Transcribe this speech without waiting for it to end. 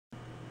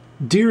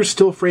Dear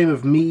still frame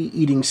of me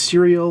eating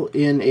cereal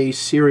in a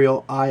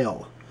cereal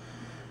aisle.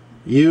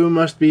 You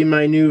must be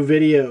my new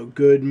video.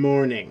 Good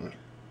morning.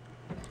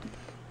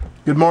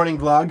 Good morning,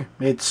 vlog.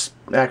 It's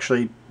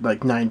actually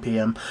like 9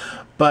 p.m.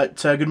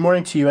 But good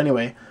morning to you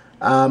anyway.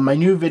 My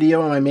new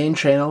video on my main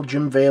channel,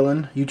 Jim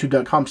Vaylin,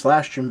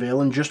 youtube.com/Jim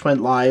Vaylin, just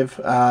went live,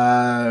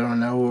 I don't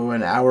know,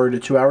 an hour to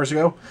 2 hours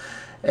ago.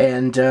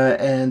 And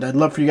I'd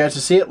love for you guys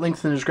to see it.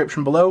 Links in the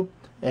description below.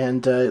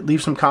 And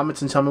leave some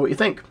comments and tell me what you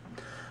think.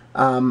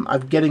 I'm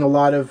getting a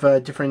lot of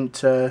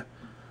different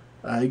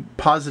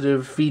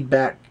positive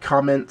feedback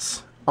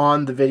comments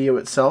on the video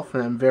itself,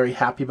 and I'm very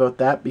happy about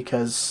that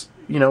because,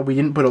 you know, we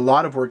didn't put a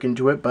lot of work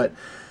into it, but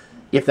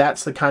if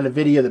that's the kind of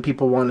video that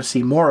people want to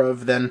see more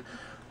of, then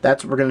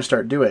that's what we're going to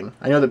start doing.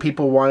 I know that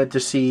people wanted to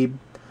see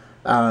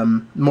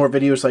more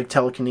videos like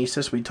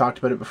telekinesis. We talked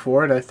about it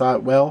before, and I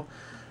thought, well,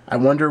 I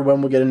wonder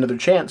when we'll get another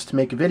chance to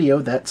make a video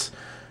that's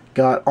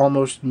got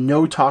almost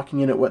no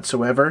talking in it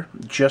whatsoever,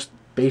 just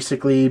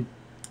basically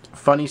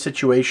funny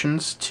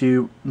situations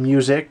to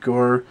music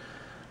or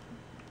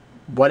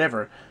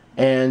whatever.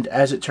 And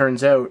as it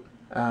turns out,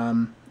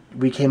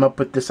 we came up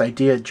with this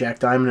idea, Jack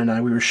Diamond and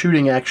I. We were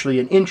shooting actually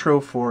an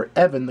intro for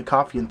Evan, the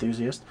coffee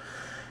enthusiast,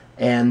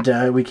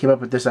 and we came up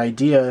with this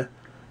idea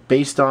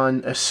based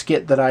on a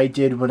skit that I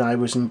did when I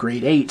was in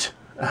grade 8.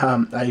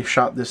 I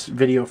shot this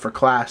video for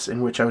class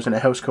in which I was in a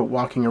housecoat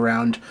walking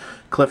around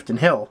Clifton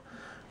Hill,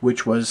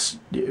 which was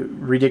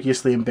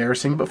ridiculously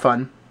embarrassing but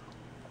fun.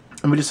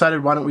 And we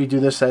decided, why don't we do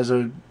this as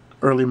a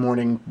early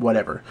morning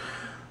whatever.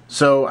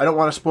 So I don't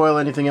want to spoil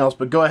anything else,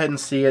 but go ahead and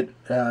see it.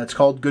 It's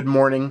called Good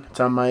Morning. It's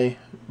on my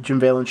Jim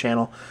Vaylin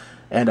channel,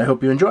 and I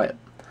hope you enjoy it.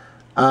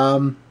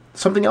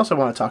 Something else I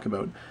want to talk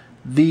about.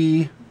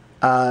 The,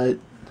 where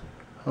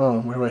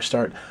do I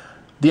start?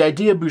 The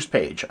Idea Boost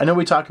page. I know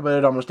we talk about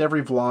it almost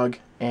every vlog,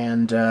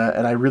 and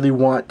I really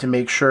want to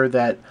make sure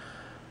that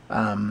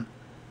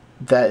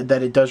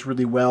that it does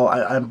really well.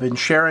 I've been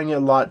sharing it a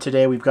lot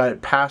today. We've got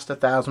it past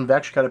 1,000. We've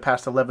actually got it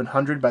past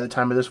 1,100 by the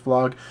time of this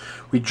vlog.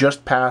 We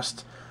just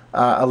passed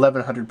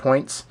 1,100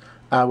 points,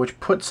 which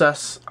puts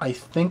us, I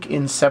think,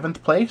 in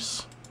 7th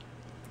place.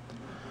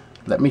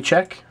 Let me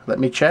check. Let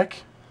me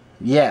check.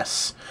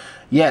 Yes.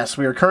 Yes,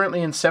 we are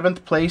currently in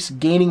 7th place,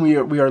 gaining.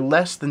 We are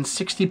less than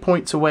 60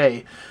 points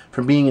away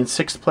from being in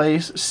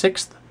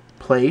 6th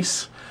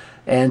place.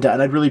 And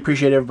I'd really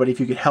appreciate everybody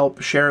if you could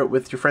help share it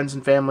with your friends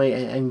and family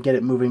and get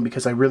it moving,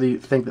 because I really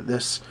think that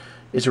this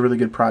is a really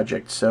good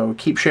project. So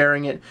keep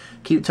sharing it,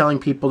 keep telling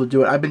people to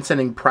do it. I've been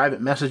sending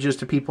private messages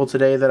to people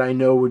today that I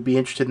know would be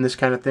interested in this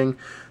kind of thing,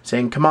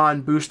 saying, come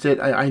on, boost it.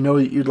 I know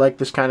that you'd like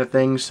this kind of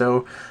thing.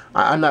 So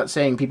I'm not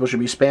saying people should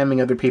be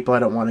spamming other people. I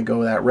don't want to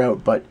go that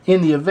route. But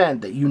in the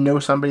event that you know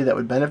somebody that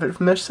would benefit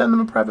from this, send them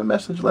a private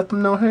message. Let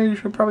them know, hey, you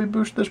should probably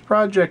boost this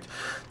project.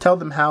 Tell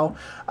them how.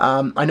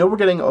 I know we're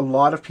getting a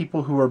lot of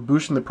people who are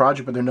boosting the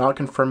project, but they're not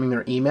confirming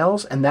their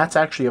emails, and that's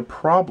actually a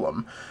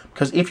problem.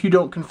 Because if you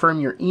don't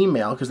confirm your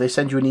email, because they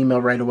send you an email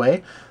right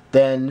away,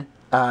 then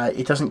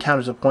it doesn't count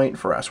as a point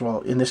for us.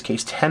 Well, in this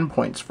case, 10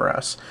 points for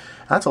us.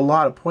 That's a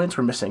lot of points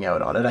we're missing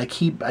out on. And I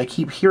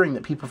keep hearing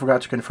that people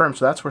forgot to confirm,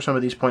 so that's where some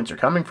of these points are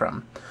coming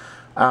from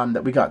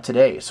that we got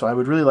today. So I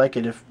would really like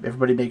it if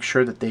everybody makes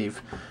sure that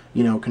they've,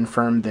 you know,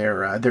 confirmed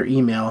their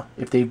email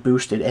if they've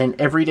boosted. And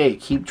every day,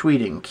 keep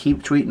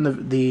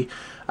tweeting the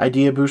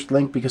Idea Boost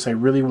link, because I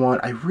really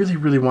want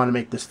to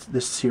make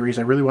this series.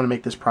 I really want to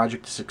make this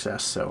project a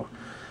success. So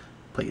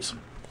please,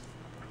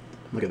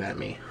 look at that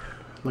me.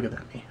 Look at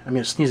that me. I'm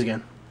going to sneeze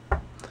again.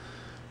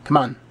 Come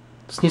on.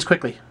 Sneeze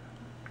quickly.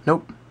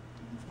 Nope.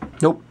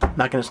 Nope.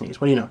 Not going to sneeze.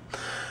 What do you know?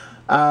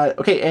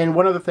 Okay, and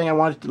one other thing I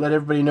wanted to let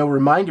everybody know,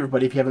 remind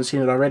everybody if you haven't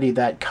seen it already,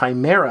 that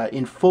Chimera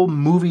in full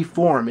movie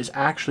form is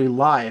actually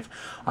live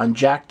on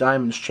Jack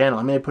Diamond's channel.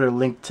 I'm going to put a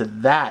link to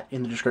that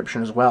in the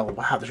description as well.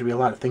 Wow, there should be a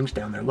lot of things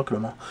down there. Look at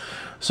them all.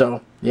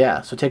 So,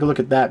 yeah, so take a look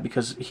at that,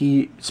 because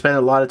he spent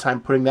a lot of time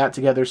putting that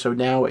together, so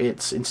now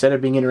it's, instead of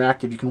being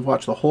interactive, you can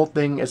watch the whole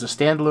thing as a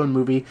standalone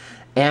movie,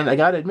 and I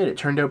gotta admit, it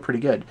turned out pretty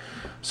good.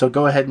 So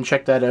go ahead and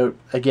check that out.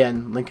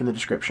 Again, link in the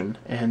description,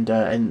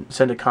 and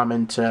send a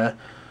comment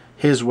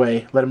his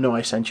way. Let him know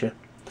I sent you.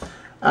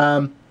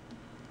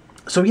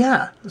 So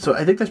yeah, so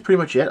I think that's pretty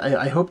much it.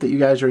 I hope that you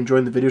guys are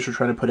enjoying the videos we're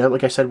trying to put out.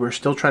 Like I said, we're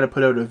still trying to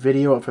put out a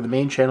video for the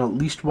main channel, at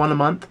least one a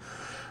month.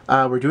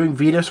 We're doing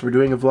VEDA, so we're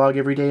doing a vlog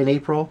every day in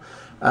April.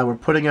 We're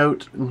putting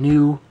out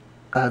new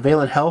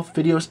Vaylin Health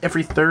videos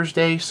every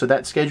Thursday, so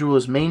that schedule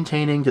is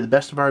maintaining to the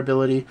best of our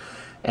ability.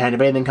 And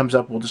if anything comes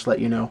up, we'll just let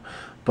you know.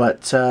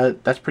 But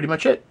that's pretty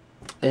much it.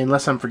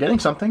 Unless I'm forgetting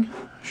something.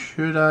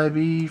 Should I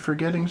be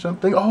forgetting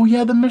something? Oh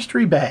yeah, the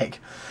mystery bag.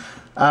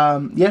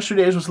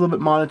 Yesterday's was a little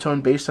bit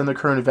monotone based on the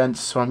current events,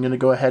 so I'm going to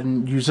go ahead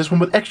and use this one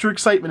with extra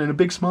excitement and a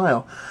big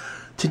smile.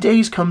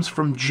 Today's comes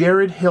from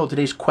Jared Hill.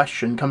 Today's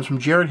question comes from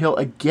Jared Hill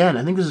again.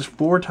 I think this is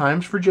 4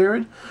 times for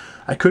Jared.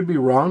 I could be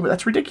wrong, but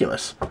that's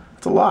ridiculous.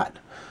 That's a lot.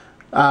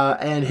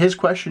 And his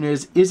question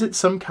is it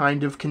some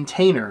kind of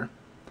container?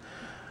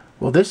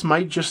 Well, this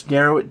might just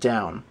narrow it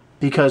down,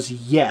 because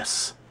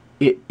yes,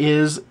 it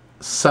is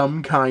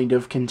some kind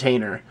of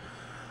container.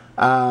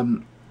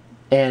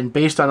 And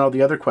based on all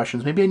the other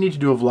questions, maybe I need to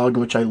do a vlog in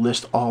which I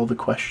list all the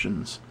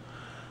questions.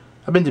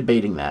 I've been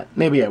debating that.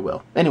 Maybe I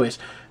will. Anyways,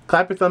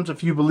 clap your thumbs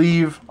if you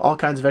believe. All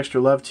kinds of extra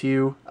love to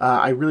you.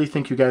 I really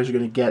think you guys are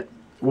going to get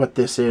what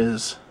this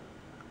is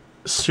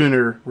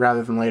sooner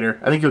rather than later.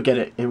 I think you'll get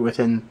it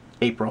within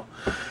April.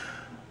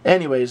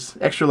 Anyways,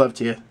 extra love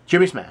to you.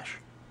 Jimmy Smash.